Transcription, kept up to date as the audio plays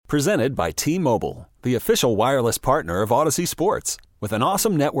Presented by T-Mobile, the official wireless partner of Odyssey Sports. With an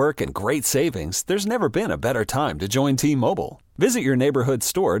awesome network and great savings, there's never been a better time to join T-Mobile. Visit your neighborhood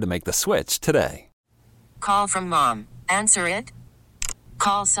store to make the switch today. Call from mom. Answer it.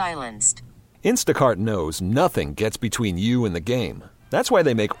 Call silenced. Instacart knows nothing gets between you and the game. That's why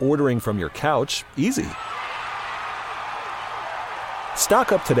they make ordering from your couch easy.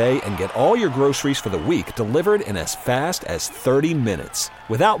 Stock up today and get all your groceries for the week delivered in as fast as 30 minutes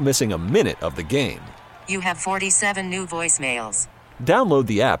without missing a minute of the game. You have 47 new voicemails. Download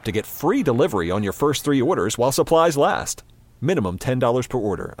the app to get free delivery on your first 3 orders while supplies last. Minimum $10 per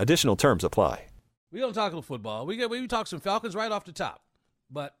order. Additional terms apply. We don't talk about football. We talk some Falcons right off the top.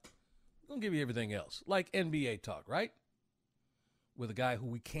 But we're going to give you everything else, like NBA talk, right? With a guy who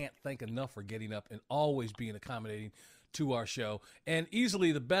we can't thank enough for getting up and always being accommodating to our show, and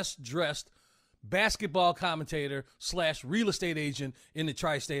easily the best dressed basketball commentator / real estate agent in the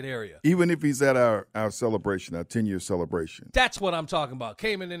tri-state area. Even if he's at our celebration, our 10-year celebration. That's what I'm talking about.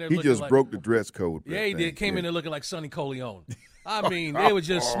 Came in there he looking just broke the dress code. Yeah, he did. Came in there looking like Sonny Coleone. I mean, they were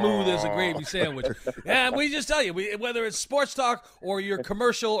just smooth as a gravy sandwich. And we just tell you, whether it's sports talk or your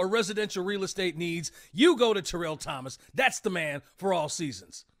commercial or residential real estate needs, you go to Terrell Thomas. That's the man for all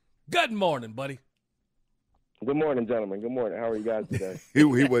seasons. Good morning, buddy. Good morning, gentlemen. Good morning. How are you guys today? he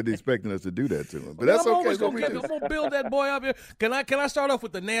wasn't expecting us to do that to him, but that's okay. I'm gonna build that boy up here. Can I start off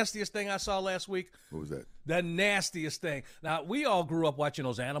with the nastiest thing I saw last week? What was that? The nastiest thing. Now, we all grew up watching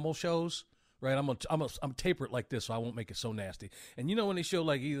those animal shows, right? I'm taper it like this, so I won't make it so nasty. And you know when they show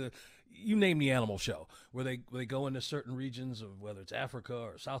like either you name the animal show where they go into certain regions of whether it's Africa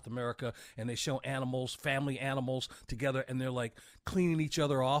or South America, and they show animals, family animals together, and they're like cleaning each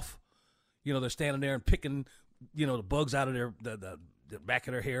other off. You know, they're standing there and picking, you know, the bugs out of the back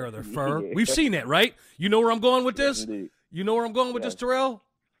of their hair or their fur. We've seen that, right? You know where I'm going with this? Yes, you know where I'm going with this, Terrell?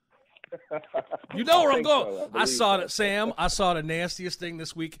 You know where I'm going. So. I saw it, Sam. I saw the nastiest thing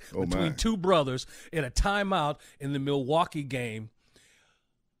this week between two brothers in a timeout in the Milwaukee game.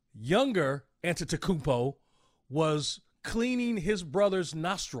 Younger Antetokounmpo was cleaning his brother's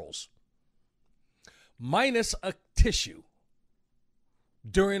nostrils minus a tissue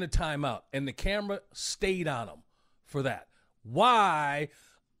during a timeout, and the camera stayed on him for that. Why?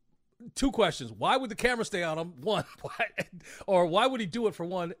 Two questions. Why would the camera stay on him? One, why would he do it for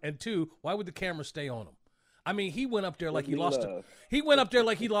one? And two, why would the camera stay on him? I mean, he went up there like he lost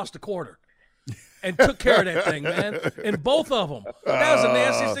a quarter and took care of that thing, man. And both of them. That was the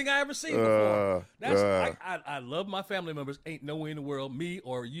nastiest thing I ever seen before. I love my family members. Ain't no way in the world me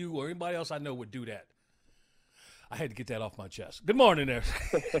or you or anybody else I know would do that. I had to get that off my chest. Good morning there.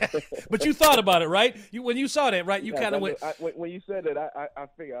 But you thought about it, right? When you saw that, right? You kind of went. When you said it, I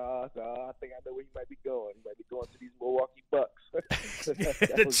figured, I think I know where you might be going. You might be going to these Milwaukee Bucks.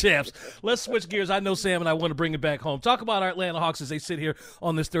 The champs. Let's switch gears. I know, Sam, and I want to bring it back home. Talk about our Atlanta Hawks as they sit here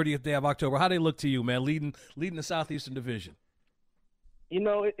on this 30th day of October. How they look to you, man, leading the Southeastern Division? You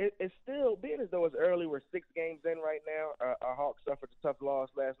know, it's still, being as though it's early, we're 6 games in right now. Our Hawks suffered a tough loss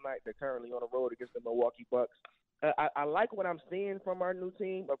last night. They're currently on the road against the Milwaukee Bucks. I like what I'm seeing from our new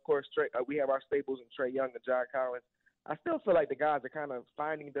team. Of course, we have our staples in Trae Young and John Collins. I still feel like the guys are kind of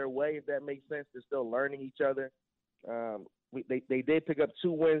finding their way, if that makes sense. They're still learning each other. They did pick up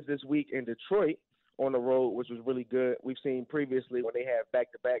 2 wins this week in Detroit on the road, which was really good. We've seen previously when they have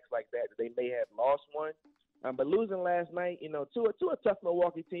back-to-backs like that they may have lost one. But losing last night, you know, to a tough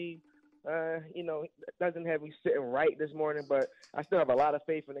Milwaukee team, you know, doesn't have me sitting right this morning. But I still have a lot of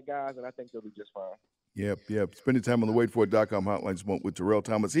faith in the guys, and I think they'll be just fine. Yep. Spending time on the waitforit.com hotline with Terrell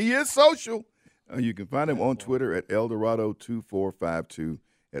Thomas. He is social. You can find him on Twitter at Eldorado2452,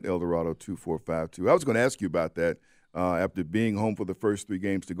 at Eldorado2452. I was going to ask you about that after being home for the first 3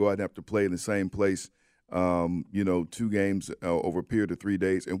 games to go out and have to play in the same place, 2 games over a period of 3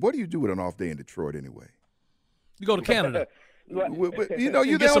 days. And what do you do with an off day in Detroit anyway? You go to Canada. You know,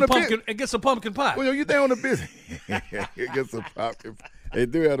 you're there on and get some pumpkin pie. Well, you're there on the business. Get some pumpkin pie. They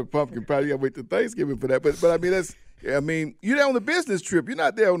do have a pumpkin pie. You got to wait till Thanksgiving for that. But I mean, you're there on a business trip. You're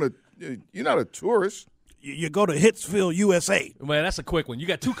not there you're not a tourist. You go to Hitsville, USA. Man, that's a quick one. You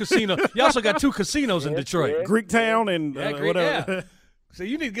got 2 casinos. You also got 2 casinos in Detroit. Greektown and whatever. Yeah. So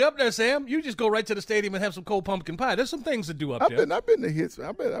you need to get up there, Sam. You just go right to the stadium and have some cold pumpkin pie. There's some things to do up there. I've been to Hits.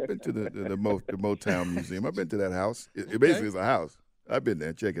 I've been to the Motown Museum. I've been to that house. It basically is a house. I've been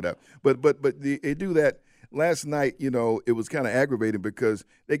there. Check it out. But they do that. Last night, you know, it was kind of aggravating because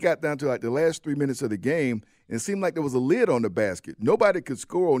they got down to like the last 3 minutes of the game, and it seemed like there was a lid on the basket. Nobody could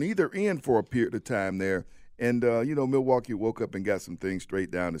score on either end for a period of time there. And, Milwaukee woke up and got some things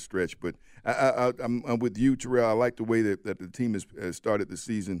straight down the stretch. But I'm with you, Terrell. I like the way that the team has started the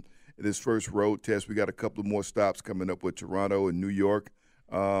season. This first road test, we got a couple of more stops coming up with Toronto and New York.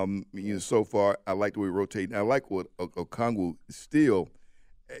 So far, I like the way we rotate. I like what Okongwu still –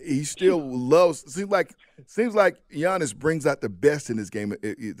 he still loves. Seems like Giannis brings out the best in this game.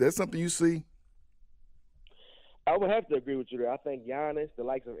 Is that something you see? I would have to agree with you there. I think Giannis, the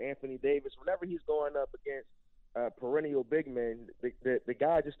likes of Anthony Davis, whenever he's going up against perennial big men, the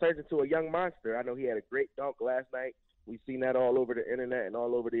guy just turns into a young monster. I know he had a great dunk last night. We've seen that all over the internet and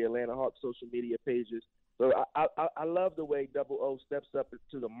all over the Atlanta Hawks social media pages. So I love the way Double O steps up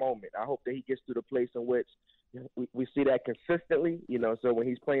to the moment. I hope that he gets to the place in which we see that consistently, so when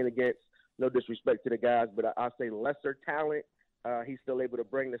he's playing against, no disrespect to the guys, but I'll say lesser talent, he's still able to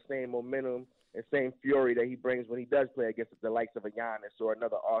bring the same momentum and same fury that he brings when he does play against the likes of a Giannis or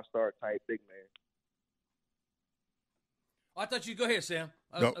another all-star type big man. I thought you'd go ahead, Sam.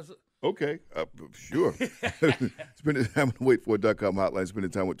 No. Okay, sure. Spending time on the WaitFor.com hotline,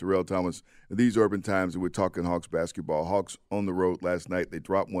 spending time with Terrell Thomas. These Urban Times, and we're talking Hawks basketball. Hawks on the road last night. They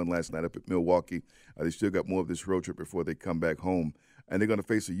dropped one last night up at Milwaukee. They still got more of this road trip before they come back home. And they're going to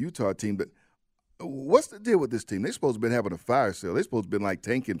face a Utah team. But what's the deal with this team? They're supposed to have been having a fire sale. They're supposed to have been like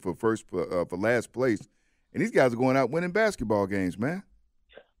tanking for last place. And these guys are going out winning basketball games, man.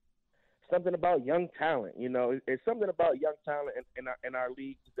 Something about young talent, it's something about young talent in our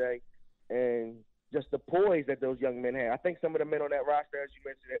league today, and just the poise that those young men have. I think some of the men on that roster, as you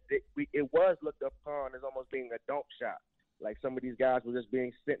mentioned, it was looked upon as almost being a dunk shot. Like some of these guys were just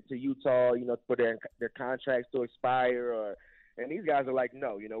being sent to Utah, for their contracts to expire, and these guys are like,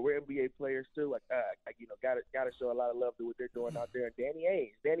 no, we're NBA players too. Got to show a lot of love to what they're doing out there. And Danny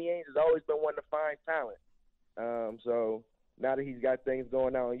Ainge has always been one to find talent. So. Now that he's got things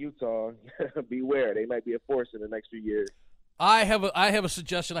going on in Utah, beware. They might be a force in the next few years. I have a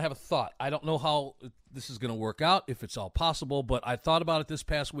suggestion. I have a thought. I don't know how this is going to work out, if it's all possible, but I thought about it this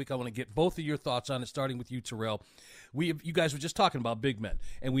past week. I want to get both of your thoughts on it, starting with you, Terrell. You guys were just talking about big men,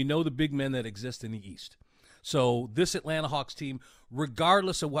 and we know the big men that exist in the East. So this Atlanta Hawks team,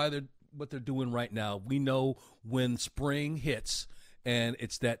 regardless of what they're doing right now, we know when spring hits and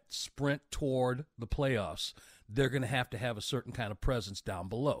it's that sprint toward the playoffs, they're going to have a certain kind of presence down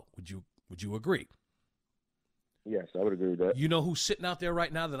below. Would you agree? Yes, I would agree with that. You know who's sitting out there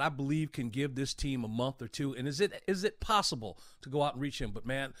right now that I believe can give this team a month or two? And is it possible to go out and reach him? But,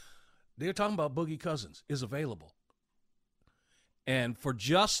 man, they're talking about Boogie Cousins is available. And for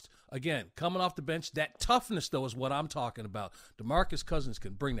just, again, coming off the bench, that toughness, though, is what I'm talking about. DeMarcus Cousins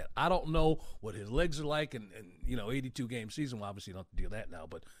can bring that. I don't know what his legs are like and 82-game season. Well, obviously you don't have to deal with that now,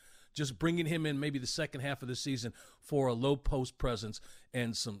 but just bringing him in maybe the second half of the season for a low post presence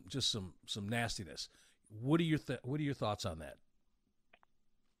and some nastiness. What are your thoughts on that?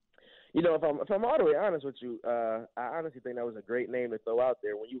 If I'm all the way honest with you, I honestly think that was a great name to throw out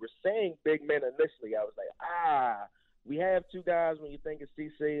there. When you were saying big men initially, I was like, we have two guys when you think of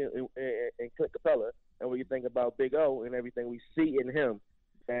CC and Clint Capella, and when you think about Big O and everything we see in him.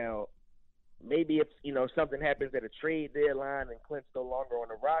 Now, maybe if, something happens at a trade deadline and Clint's no longer on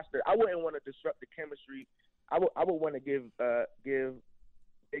the roster, I wouldn't want to disrupt the chemistry. I would want to give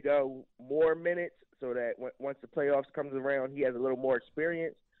Big O more minutes so that once the playoffs comes around, he has a little more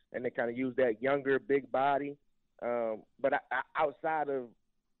experience and they kind of use that younger big body. But outside of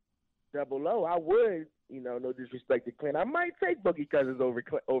Double O, I would, no disrespect to Clint, I might take Boogie Cousins over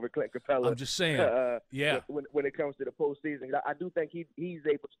Clint Capella. I'm just saying, yeah. When it comes to the postseason, I do think he's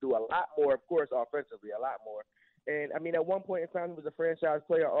able to do a lot more, of course, offensively, a lot more. And, at one point in time, he was a franchise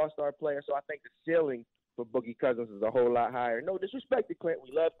player, all-star player, so I think the ceiling for Boogie Cousins is a whole lot higher. No disrespect to Clint.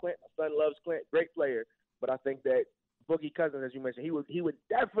 We love Clint. My son loves Clint. Great player. But I think that Boogie Cousins, as you mentioned, he would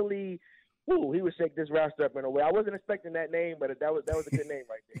definitely he would shake this roster up in a way. I wasn't expecting that name, but that was a good name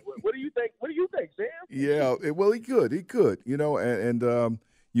right there. What do you think? What do you think, Sam? Yeah, well, he could, and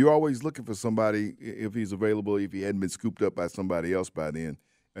you're always looking for somebody if he's available, if he hadn't been scooped up by somebody else by then.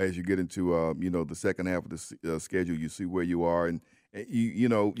 As you get into the second half of the schedule, you see where you are, and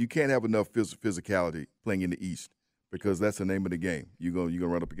you can't have enough physicality playing in the East because that's the name of the game. You're gonna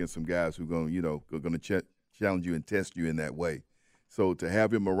run up against some guys who are going to challenge you and test you in that way. So to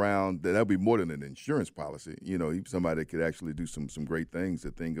have him around, that'll be more than an insurance policy. He's somebody that could actually do some great things.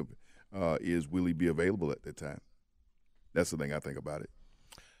 The thing is, will he be available at that time? That's the thing I think about it.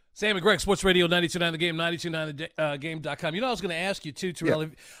 Sam and Greg, Sports Radio 92.9 The Game, 92.9thegame.com. I was going to ask you too, Terrell. Yeah.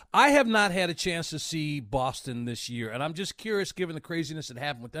 I have not had a chance to see Boston this year, and I'm just curious, given the craziness that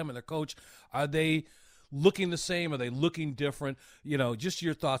happened with them and their coach, are they looking the same? Are they looking different? Just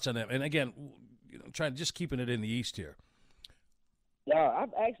your thoughts on them. And again, trying just keeping it in the East here. Yeah,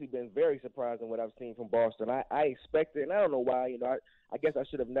 I've actually been very surprised in what I've seen from Boston. I expected, and I don't know why. I guess I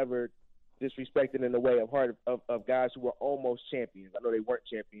should have never disrespected in the way of guys who were almost champions. I know they weren't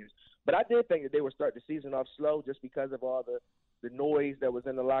champions, but I did think that they would start the season off slow just because of all the noise that was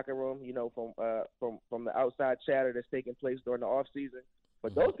in the locker room, from the outside chatter that's taking place during the off season.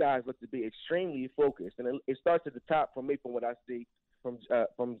 But those guys look to be extremely focused, and it starts at the top for me from what I see from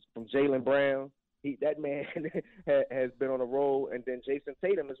Jaylen Brown. That man has been on a roll, and then Jason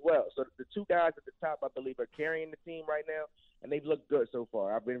Tatum as well. So the two guys at the top, I believe, are carrying the team right now, and they've looked good so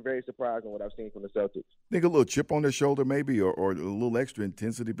far. I've been very surprised on what I've seen from the Celtics. Think a little chip on their shoulder maybe, or a little extra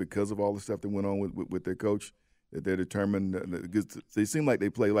intensity because of all the stuff that went on with their coach, that they're determined. They seem like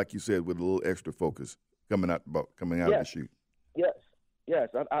they play, like you said, with a little extra focus coming out of the chute. Yes.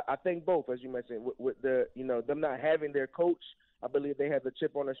 I think both, as you mentioned, with the them not having their coach. I believe they have the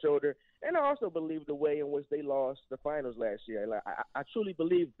chip on their shoulder, and I also believe the way in which they lost the finals last year. Like, I truly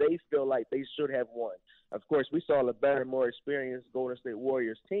believe they feel like they should have won. Of course, we saw a better, more experienced Golden State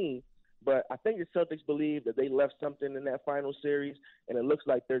Warriors team, but I think the Celtics believe that they left something in that final series, and it looks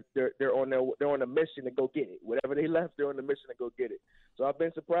like they're on a mission to go get it. Whatever they left, they're on a mission to go get it. So I've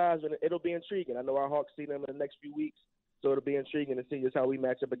been surprised, and it'll be intriguing. I know our Hawks see them in the next few weeks, so it'll be intriguing to see just how we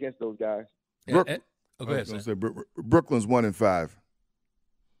match up against those guys. Go ahead, say, Brooklyn's 1-5.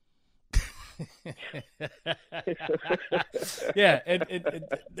 Yeah, and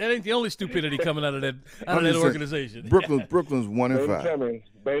that ain't the only stupidity coming out of that organization. Brooklyn's 1-5.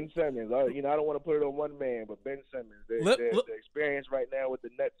 Ben Simmons. I don't want to put it on one man, but Ben Simmons. The experience right now with the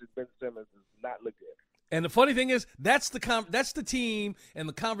Nets is Ben Simmons does not look good. And the funny thing is, that's the team and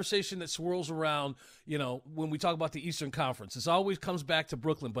the conversation that swirls around, when we talk about the Eastern Conference. It always comes back to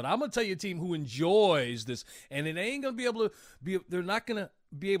Brooklyn. But I'm going to tell you a team who enjoys this, and it ain't going to be able to they're not going to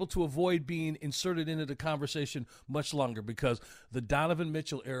be able to avoid being inserted into the conversation much longer because the Donovan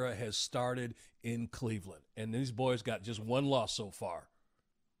Mitchell era has started in Cleveland. And these boys got just one loss so far.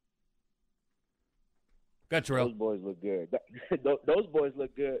 Got Terrell. Those boys look good. Those boys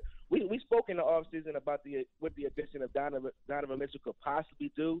look good. We spoke in the offseason about what the addition of Donovan Mitchell could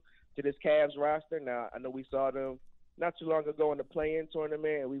possibly do to this Cavs roster. Now, I know we saw them not too long ago in the play-in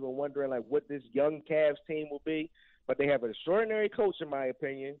tournament, and we were wondering what this young Cavs team will be. But they have an extraordinary coach, in my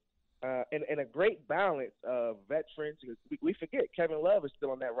opinion, and a great balance of veterans. We forget Kevin Love is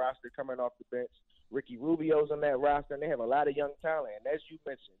still on that roster coming off the bench. Ricky Rubio's on that roster, and they have a lot of young talent. And as you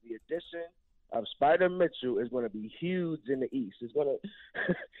mentioned, the addition of Spider Mitchell is going to be huge in the East. It's going to.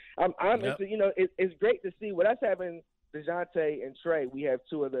 I'm honestly, it's great to see. With us having DeJounte and Trey, we have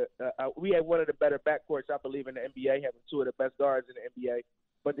we have one of the better backcourts, I believe, in the NBA. Having two of the best guards in the NBA.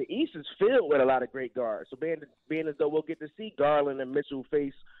 But the East is filled with a lot of great guards. So being as though we'll get to see Garland and Mitchell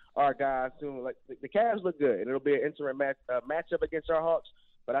face our guys soon. Like the Cavs look good, and it'll be an interim matchup against our Hawks.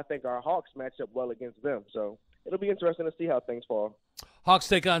 But I think our Hawks match up well against them. So it'll be interesting to see how things fall. Hawks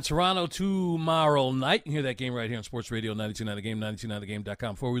take on Toronto tomorrow night. You hear that game right here on Sports Radio 92.9 The Game,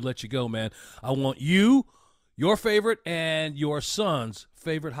 92.9thegame.com. Before we let you go, man, I want you, your favorite, and your son's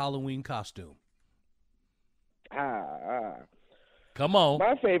favorite Halloween costume. Come on.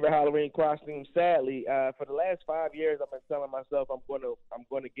 My favorite Halloween costume, sadly, for the last 5 years, I've been telling myself I'm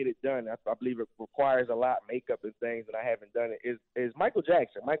going to get it done. I believe it requires a lot of makeup and things, and I haven't done it. Is Michael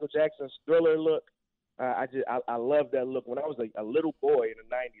Jackson? Michael Jackson's Thriller look. I love that look. When I was a little boy in the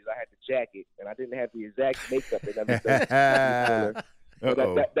 90s, I had the jacket, and I didn't have the exact makeup and everything.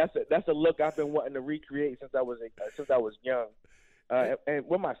 That's a look I've been wanting to recreate since I was young. And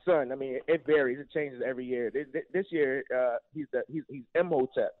with my son, I mean, it varies. It changes every year. This year, he's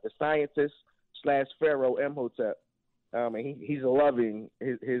Imhotep, the scientist / pharaoh Imhotep, and he's loving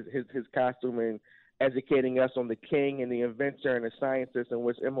his costume and educating us on the king and the inventor and the scientist in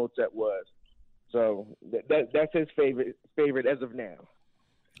which Imhotep was. So that's his favorite as of now.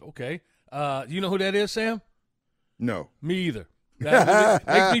 Okay. You know who that is, Sam? No. Me either. That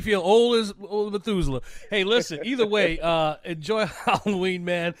makes me feel old as Methuselah. Hey, listen, either way, enjoy Halloween,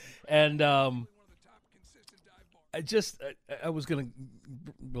 man. And I was going to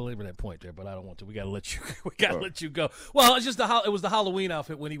belabor that point there, but I don't want to. We got to let you go. Well, it's just it was the Halloween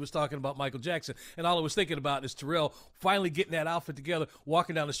outfit when he was talking about Michael Jackson, and all I was thinking about is Terrell finally getting that outfit together,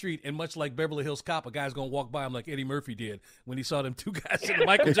 walking down the street, and much like Beverly Hills Cop, a guy's going to walk by him like Eddie Murphy did when he saw them two guys in the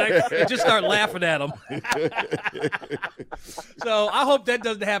Michael Jackson and just start laughing at him. So I hope that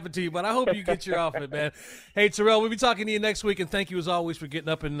doesn't happen to you, but I hope you get your outfit, man. Hey, Terrell, we'll be talking to you next week, and thank you as always for getting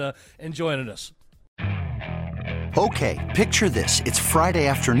up and joining us. Okay, picture this. It's Friday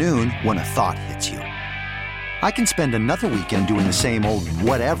afternoon when a thought hits you. I can spend another weekend doing the same old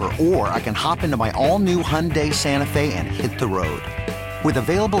whatever, or I can hop into my all-new Hyundai Santa Fe and hit the road. With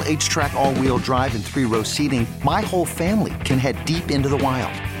available H-Track all-wheel drive and 3-row seating, my whole family can head deep into the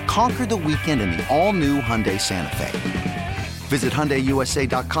wild. Conquer the weekend in the all-new Hyundai Santa Fe. Visit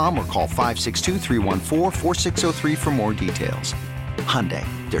HyundaiUSA.com or call 562-314-4603 for more details. Hyundai,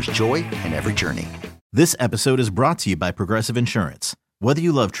 there's joy in every journey. This episode is brought to you by Progressive Insurance. Whether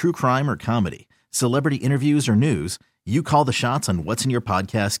you love true crime or comedy, celebrity interviews or news, you call the shots on what's in your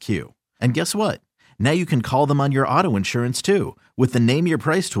podcast queue. And guess what? Now you can call them on your auto insurance too with the Name Your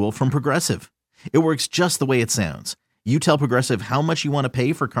Price tool from Progressive. It works just the way it sounds. You tell Progressive how much you want to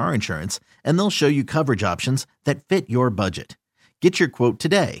pay for car insurance, and they'll show you coverage options that fit your budget. Get your quote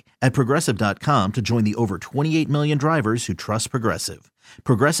today at Progressive.com to join the over 28 million drivers who trust Progressive.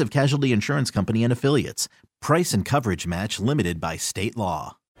 Progressive Casualty Insurance Company and Affiliates. Price and coverage match limited by state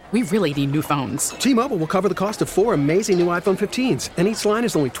law. We really need new phones. T-Mobile will cover the cost of 4 amazing new iPhone 15s, and each line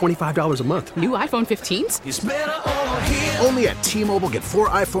is only $25 a month. New iPhone 15s? It's better over here. Only at T-Mobile, get 4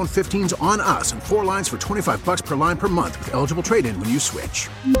 iPhone 15s on us and 4 lines for $25 per line per month with eligible trade-in when you switch.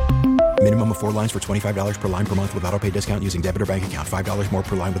 Minimum of 4 lines for $25 per line per month with autopay discount using debit or bank account. $5 more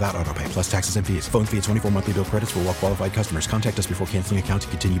per line without autopay, plus taxes and fees. Phone fee at 24 monthly bill credits for well-qualified customers. Contact us before canceling account to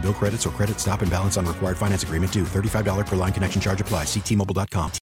continue bill credits or credit stop and balance on required finance agreement due. $35 per line connection charge applies. See T-Mobile.com.